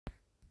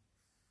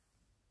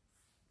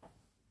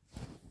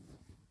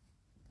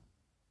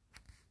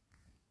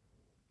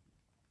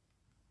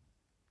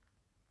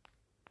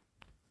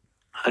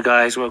Hi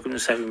guys, welcome to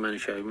Savvy Money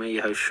Show. Me,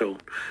 your host Sean.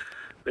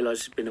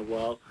 Realise it's been a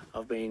while.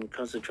 I've been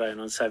concentrating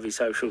on Savvy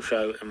Social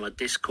Show and my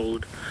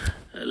Discord.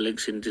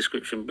 Links in the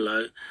description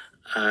below.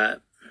 I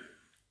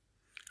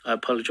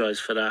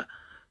apologise for that.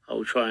 I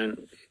will try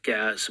and get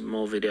out some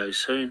more videos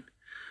soon.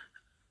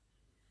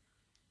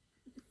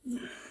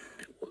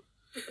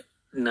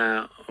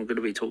 Now, I'm going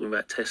to be talking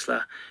about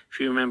Tesla.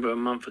 If you remember a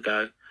month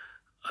ago,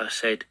 I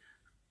said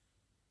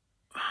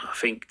I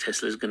think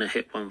Tesla's going to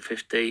hit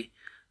 150.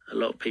 A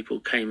lot of people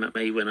came at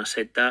me when I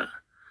said that.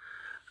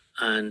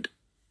 And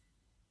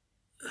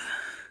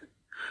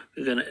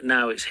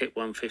now it's hit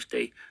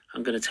 150.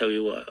 I'm going to tell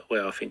you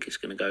where I think it's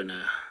going to go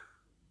now.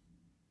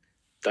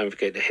 Don't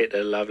forget to hit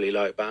the lovely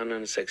like button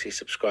and the sexy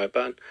subscribe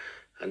button.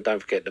 And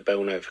don't forget the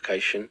bell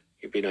notification.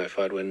 You'll be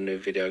notified when a new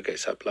video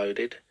gets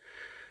uploaded.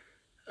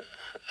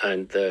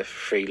 And the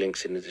free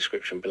links in the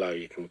description below.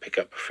 You can pick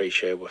up a free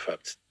share worth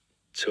up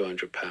to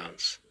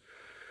 £200.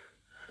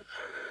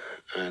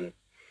 And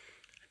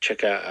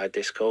check out our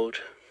Discord.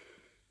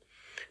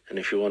 And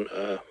if you want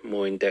a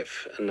more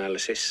in-depth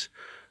analysis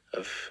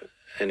of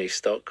any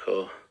stock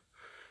or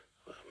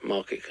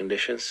market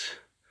conditions,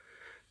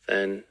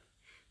 then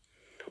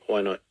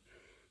why not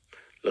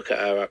look at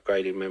our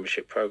upgraded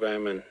membership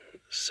program and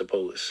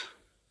support us.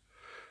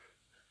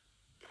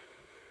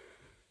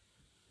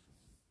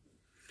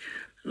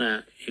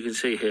 Now you can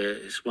see here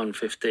it's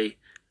 150,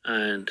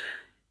 and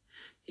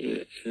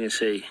you can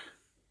see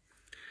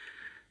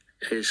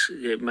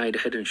it made a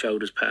head and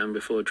shoulders pattern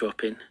before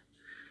dropping.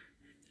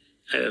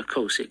 Of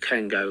course it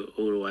can go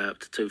all the way up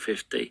to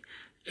 250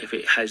 if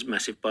it has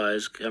massive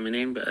buyers coming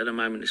in, but at the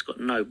moment it's got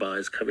no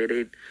buyers coming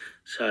in,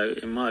 so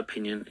in my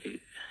opinion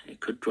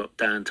it could drop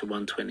down to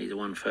 120 to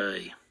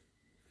 130.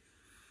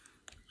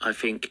 I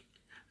think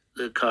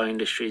the car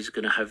industry is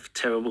going to have a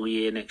terrible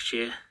year next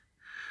year,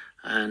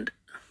 and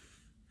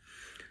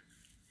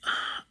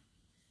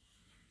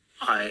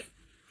I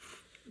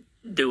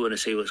do want to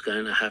see what's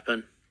going to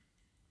happen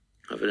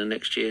over the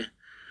next year.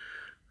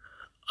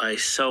 I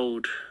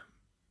sold,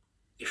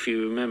 if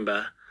you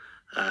remember,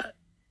 at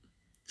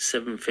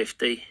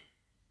 750.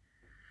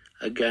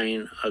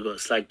 Again, I got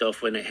slagged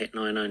off when it hit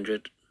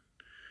 900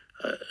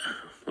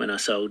 when I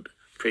sold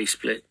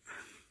pre-split,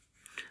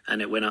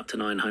 and it went up to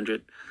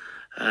 900.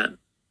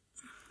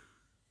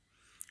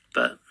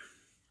 But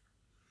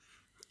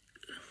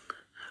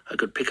I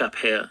could pick up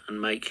here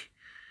and make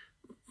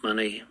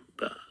money,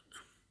 but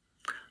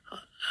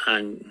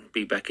and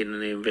be back in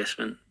the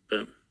investment.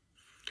 But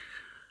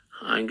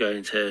I'm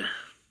going to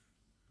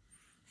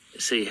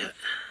see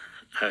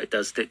how it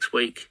does next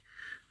week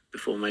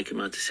before making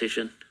my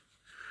decision,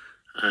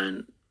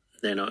 and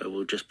then it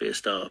will just be a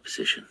starter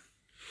position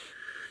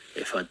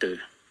if I do.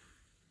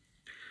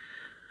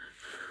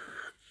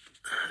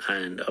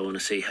 And I want to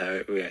see how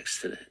it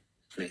reacts to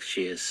next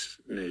year's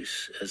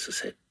news. As I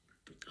said,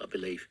 I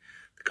believe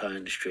the car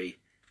industry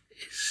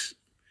is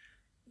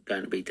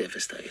going to be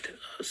devastated.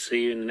 I'll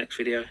see you in the next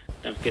video.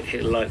 Don't forget to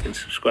hit the like and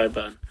subscribe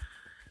button,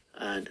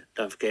 and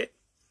don't forget